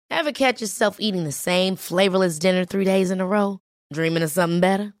Ever catch yourself eating the same flavorless dinner 3 days in a row? Dreaming of something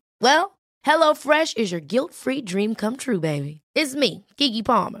better? Well, HelloFresh is your guilt-free dream come true, baby. It's me, Keke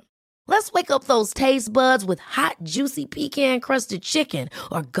Palmer. Let's wake up those taste buds with hot, juicy pecan-crusted chicken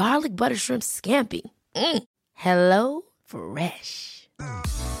or garlic butter shrimp scampi. Hello Fresh.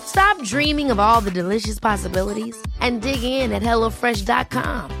 Stop dreaming of all the delicious possibilities and dig in at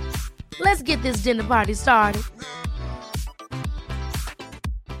HelloFresh.com. Let's get this dinner party started.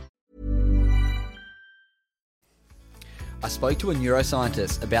 I spoke to a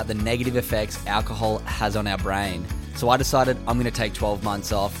neuroscientist about the negative effects alcohol has on our brain. So I decided I'm going to take 12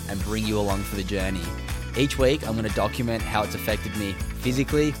 months off and bring you along for the journey. Each week, I'm going to document how it's affected me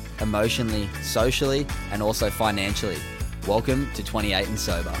physically, emotionally, socially, and also financially. Welcome to 28 and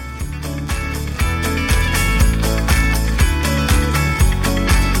Sober.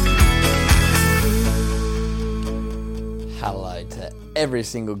 Hello to every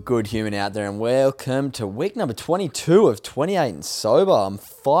single good human out there and welcome to week number 22 of 28 and Sober. I'm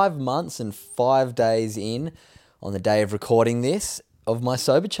 5 months and 5 days in on the day of recording this of my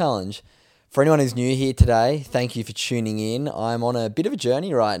Sober Challenge. For anyone who's new here today, thank you for tuning in. I'm on a bit of a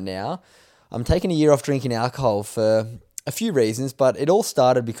journey right now. I'm taking a year off drinking alcohol for a few reasons, but it all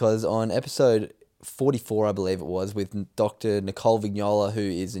started because on episode 44, I believe it was, with Dr. Nicole Vignola, who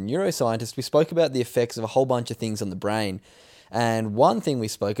is a neuroscientist, we spoke about the effects of a whole bunch of things on the brain. And one thing we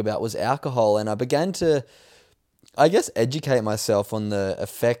spoke about was alcohol, and I began to, educate myself on the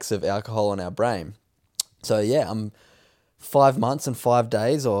effects of alcohol on our brain. So yeah, I'm 5 months and 5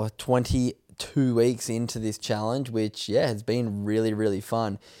 days or 22 weeks into this challenge, which has been really, really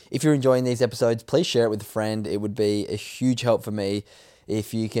fun. If you're enjoying these episodes, please share it with a friend. It would be a huge help for me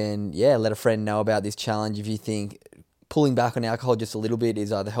if you can, let a friend know about this challenge. If you think pulling back on alcohol just a little bit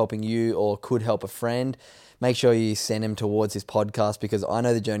is either helping you or could help a friend, make sure you send them towards this podcast, because I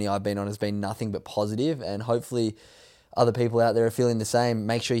know the journey I've been on has been nothing but positive, and hopefully other people out there are feeling the same.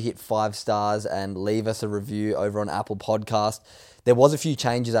 Make sure you hit 5 stars and leave us a review over on Apple Podcast. There was a few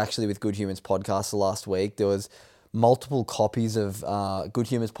changes actually with Good Humans Podcast last week. There was multiple copies of Good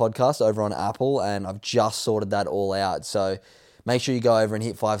Humans Podcast over on Apple, and I've just sorted that all out. So make sure you go over and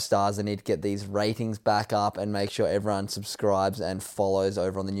hit 5 stars. I need to get these ratings back up and make sure everyone subscribes and follows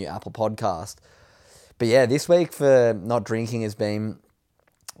over on the new Apple Podcast. But yeah, this week for not drinking has been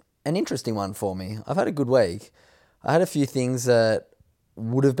an interesting one for me. I've had a good week. I had a few things that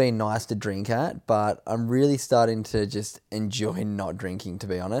would have been nice to drink at, but I'm really starting to just enjoy not drinking, to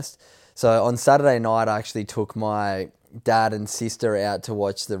be honest. So on Saturday night, I actually took my dad and sister out to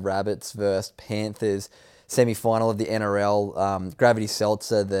watch the Rabbits versus Panthers semi-final of the NRL. Gravity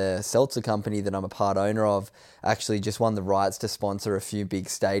Seltzer, the seltzer company that I'm a part owner of, actually just won the rights to sponsor a few big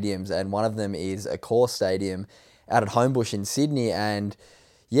stadiums, and one of them is a core stadium out at Homebush in Sydney. And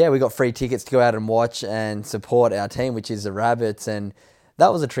yeah, we got free tickets to go out and watch and support our team, which is the Rabbits, and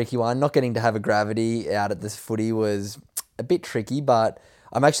that was a tricky one. Not getting to have a Gravity out at this footy was a bit tricky, but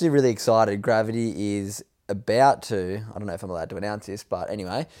I'm actually really excited. Gravity is about to, I don't know if I'm allowed to announce this, but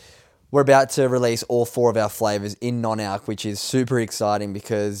anyway, we're about to release all 4 of our flavours in non-alc, which is super exciting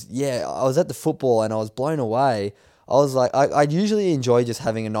because, I was at the football and I was blown away. I was like, I usually enjoy just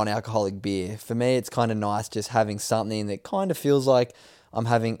having a non-alcoholic beer. For me, it's kind of nice just having something that kind of feels like I'm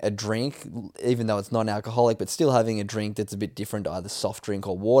having a drink, even though it's non-alcoholic, but still having a drink that's a bit different to either soft drink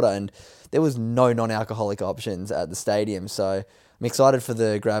or water. And there was no non-alcoholic options at the stadium. So I'm excited for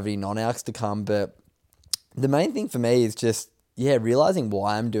the Gravity non-alcs to come. But the main thing for me is just, realizing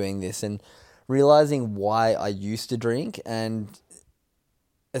why I'm doing this and realizing why I used to drink. And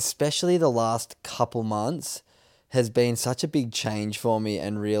especially the last couple months has been such a big change for me,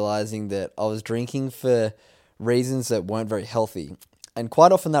 and realizing that I was drinking for reasons that weren't very healthy. And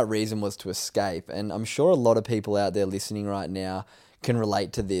quite often that reason was to escape. And I'm sure a lot of people out there listening right now can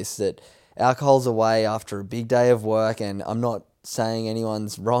relate to this, that alcohol's a way after a big day of work. And I'm not saying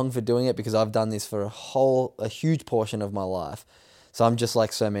anyone's wrong for doing it, because I've done this for a huge portion of my life. So I'm just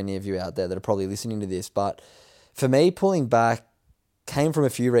like so many of you out there that are probably listening to this. But for me, pulling back came from a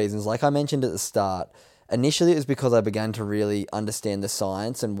few reasons. Like I mentioned at the start, initially it was because I began to really understand the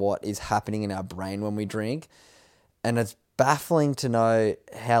science and what is happening in our brain when we drink. And it's baffling to know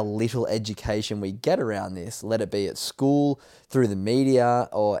how little education we get around this, let it be at school, through the media,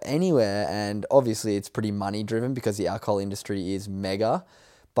 or anywhere. And obviously it's pretty money driven because the alcohol industry is mega.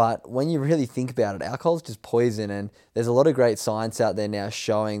 But when you really think about it, alcohol is just poison, and there's a lot of great science out there now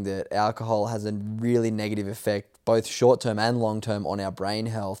showing that alcohol has a really negative effect, both short-term and long-term, on our brain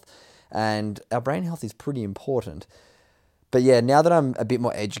health. And our brain health is pretty important. But now that I'm a bit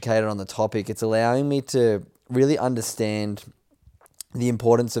more educated on the topic, it's allowing me to really understand the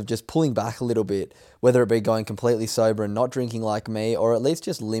importance of just pulling back a little bit, whether it be going completely sober and not drinking like me, or at least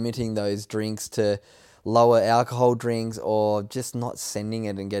just limiting those drinks to lower alcohol drinks, or just not sending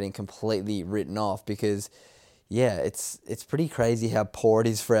it and getting completely written off, because yeah, it's pretty crazy how poor it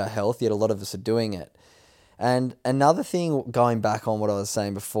is for our health, yet a lot of us are doing it. And another thing, going back on what I was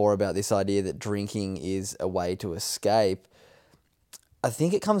saying before about this idea that drinking is a way to escape, I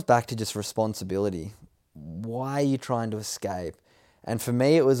think it comes back to just responsibility. Why are you trying to escape? And for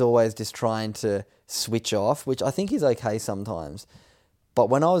me, it was always just trying to switch off, which I think is okay sometimes. But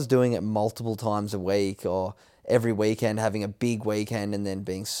when I was doing it multiple times a week, or every weekend, having a big weekend and then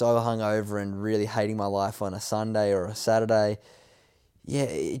being so hungover and really hating my life on a Sunday or a Saturday, yeah,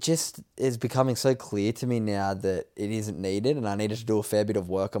 it just is becoming so clear to me now that it isn't needed, and I needed to do a fair bit of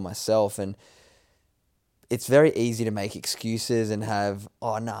work on myself. And it's very easy to make excuses and have,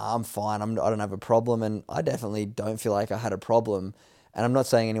 oh, no, I'm fine, I don't have a problem. And I definitely don't feel like I had a problem. And I'm not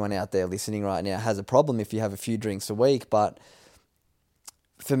saying anyone out there listening right now has a problem if you have a few drinks a week, but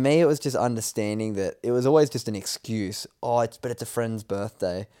for me, it was just understanding that it was always just an excuse. Oh, but it's a friend's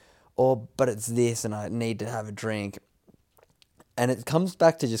birthday, or but it's this and I need to have a drink. And it comes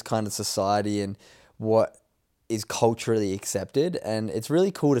back to just kind of society and what is culturally accepted. And it's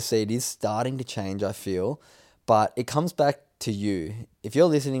really cool to see it is starting to change, I feel. But it comes back to you. If you're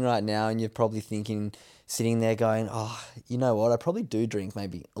listening right now and you're probably thinking, sitting there going, oh, you know what, I probably do drink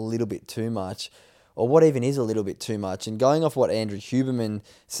maybe a little bit too much. Or what even is a little bit too much? And going off what Andrew Huberman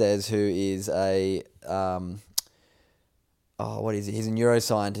says, who is a, what is he? He's a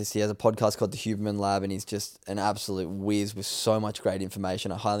neuroscientist. He has a podcast called The Huberman Lab, and he's just an absolute whiz with so much great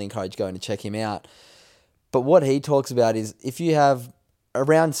information. I highly encourage going to check him out. But what he talks about is if you have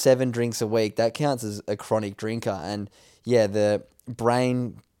around 7 drinks a week, that counts as a chronic drinker. And yeah, the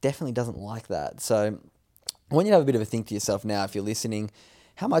brain definitely doesn't like that. So I want you to have a bit of a think to yourself now, if you're listening,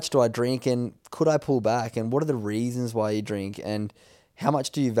 how much do I drink, and could I pull back, and what are the reasons why you drink, and how much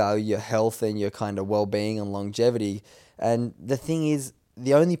do you value your health and your kind of well-being and longevity? And the thing is,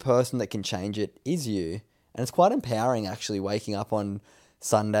 the only person that can change it is you. And it's quite empowering, actually, waking up on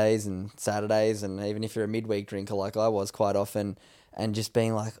Sundays and Saturdays, and even if you're a midweek drinker like I was quite often, and just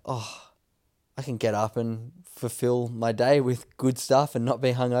being like, oh, I can get up and fulfill my day with good stuff and not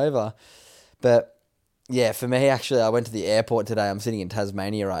be hungover. But yeah, for me, actually, I went to the airport today. I'm sitting in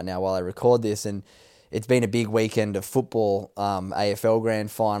Tasmania right now while I record this, and it's been a big weekend of football, AFL Grand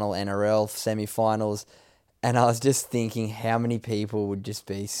Final, NRL semi-finals, and I was just thinking how many people would just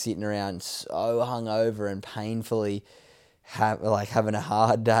be sitting around so hungover and painfully having a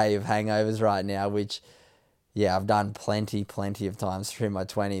hard day of hangovers right now, which, yeah, I've done plenty of times through my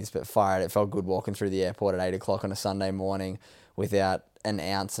 20s, but it felt good walking through the airport at 8 o'clock on a Sunday morning without an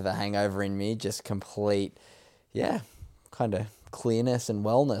ounce of a hangover in me, just complete, kind of clearness and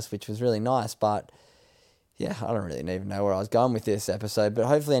wellness, which was really nice. But yeah, I don't really even know where I was going with this episode, but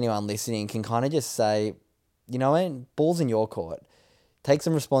hopefully anyone listening can kind of just say, you know what, ball's in your court. Take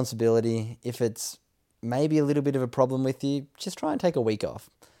some responsibility. If it's maybe a little bit of a problem with you, just try and take a week off.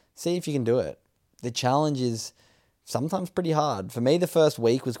 See if you can do it. The challenge is sometimes pretty hard. For me, the first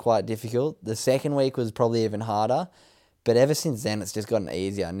week was quite difficult. The second week was probably even harder. But ever since then, it's just gotten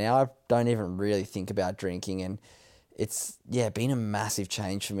easier. Now I don't even really think about drinking, and it's, been a massive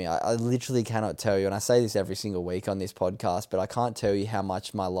change for me. I literally cannot tell you, and I say this every single week on this podcast, but I can't tell you how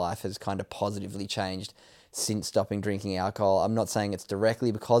much my life has kind of positively changed since stopping drinking alcohol. I'm not saying it's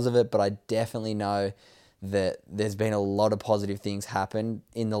directly because of it, but I definitely know that there's been a lot of positive things happen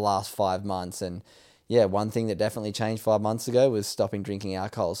in the last 5 months. And yeah, one thing that definitely changed 5 months ago was stopping drinking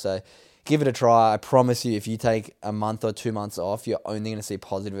alcohol. So give it a try. I promise you, if you take a month or 2 months off, you're only going to see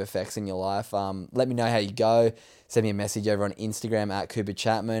positive effects in your life. Let me know how you go. Send me a message over on Instagram at Cooper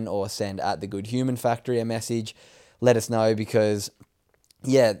Chapman, or send at The Good Human Factory a message. Let us know, because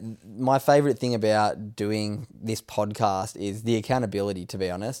my favorite thing about doing this podcast is the accountability, to be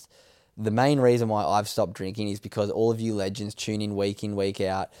honest. The main reason why I've stopped drinking is because all of you legends tune in, week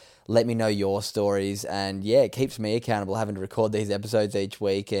out. Let me know your stories, and it keeps me accountable having to record these episodes each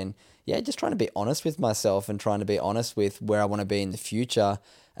week, and just trying to be honest with myself and trying to be honest with where I want to be in the future.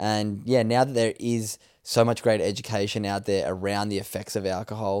 And now that there is so much great education out there around the effects of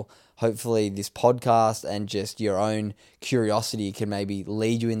alcohol, hopefully this podcast and just your own curiosity can maybe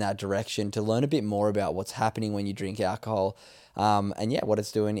lead you in that direction to learn a bit more about what's happening when you drink alcohol, and what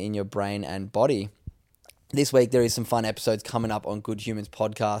it's doing in your brain and body. This week there is some fun episodes coming up on Good Humans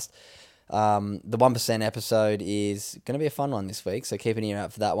podcast. The 1% episode is going to be a fun one this week, so keep an ear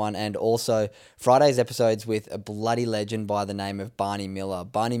out for that one. And also Friday's episodes with a bloody legend by the name of Barney Miller.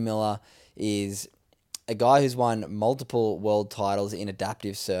 Barney Miller is a guy who's won multiple world titles in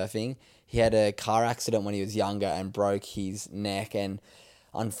adaptive surfing. He had a car accident when he was younger and broke his neck, and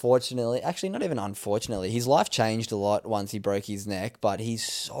unfortunately, actually not even unfortunately, his life changed a lot once he broke his neck, but he's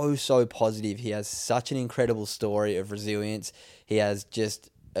so positive. He has such an incredible story of resilience. He has just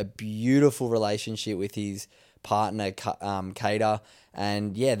a beautiful relationship with his partner, Kader,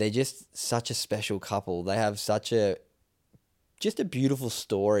 and yeah, they're just such a special couple. They have just a beautiful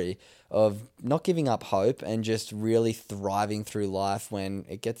story of not giving up hope and just really thriving through life when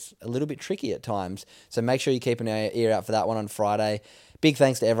it gets a little bit tricky at times. So make sure you keep an ear out for that one on Friday. Big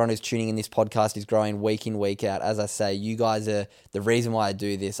thanks to everyone who's tuning in. This podcast is growing week in, week out. As I say, you guys are the reason why I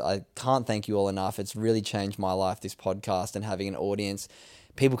do this. I can't thank you all enough. It's really changed my life, this podcast, and having an audience.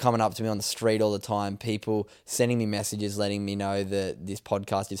 People coming up to me on the street all the time, people sending me messages letting me know that this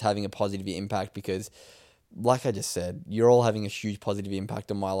podcast is having a positive impact because, like I just said, you're all having a huge positive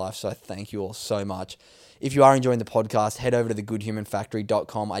impact on my life, so I thank you all so much. If you are enjoying the podcast, head over to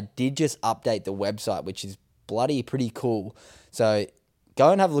thegoodhumanfactory.com. I did just update the website, which is bloody pretty cool. So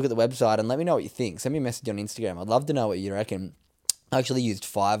go and have a look at the website and let me know what you think. Send me a message on Instagram. I'd love to know what you reckon. I actually used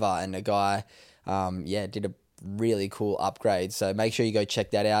Fiverr, and a guy did a really cool upgrade. So make sure you go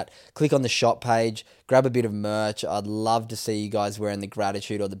check that out. Click on the shop page, grab a bit of merch. I'd love to see you guys wearing the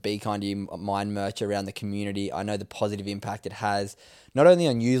Gratitude or the Be Kind to You Mind merch around the community. I know the positive impact it has, not only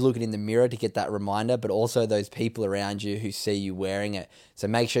on you looking in the mirror to get that reminder, but also those people around you who see you wearing it. So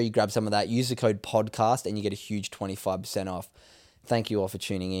make sure you grab some of that. Use the code podcast and you get a huge 25% off. Thank you all for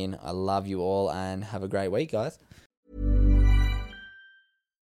tuning in. I love you all and have a great week, guys.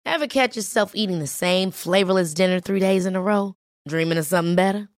 Ever catch yourself eating the same flavorless dinner 3 days in a row? Dreaming of something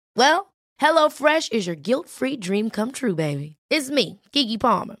better? Well, HelloFresh is your guilt-free dream come true, baby. It's me, Keke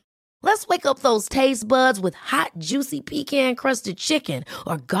Palmer. Let's wake up those taste buds with hot, juicy pecan-crusted chicken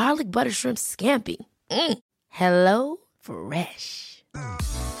or garlic butter shrimp scampi. Hello Fresh.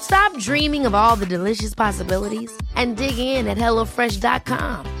 Stop dreaming of all the delicious possibilities and dig in at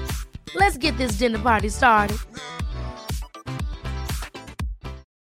HelloFresh.com. Let's get this dinner party started.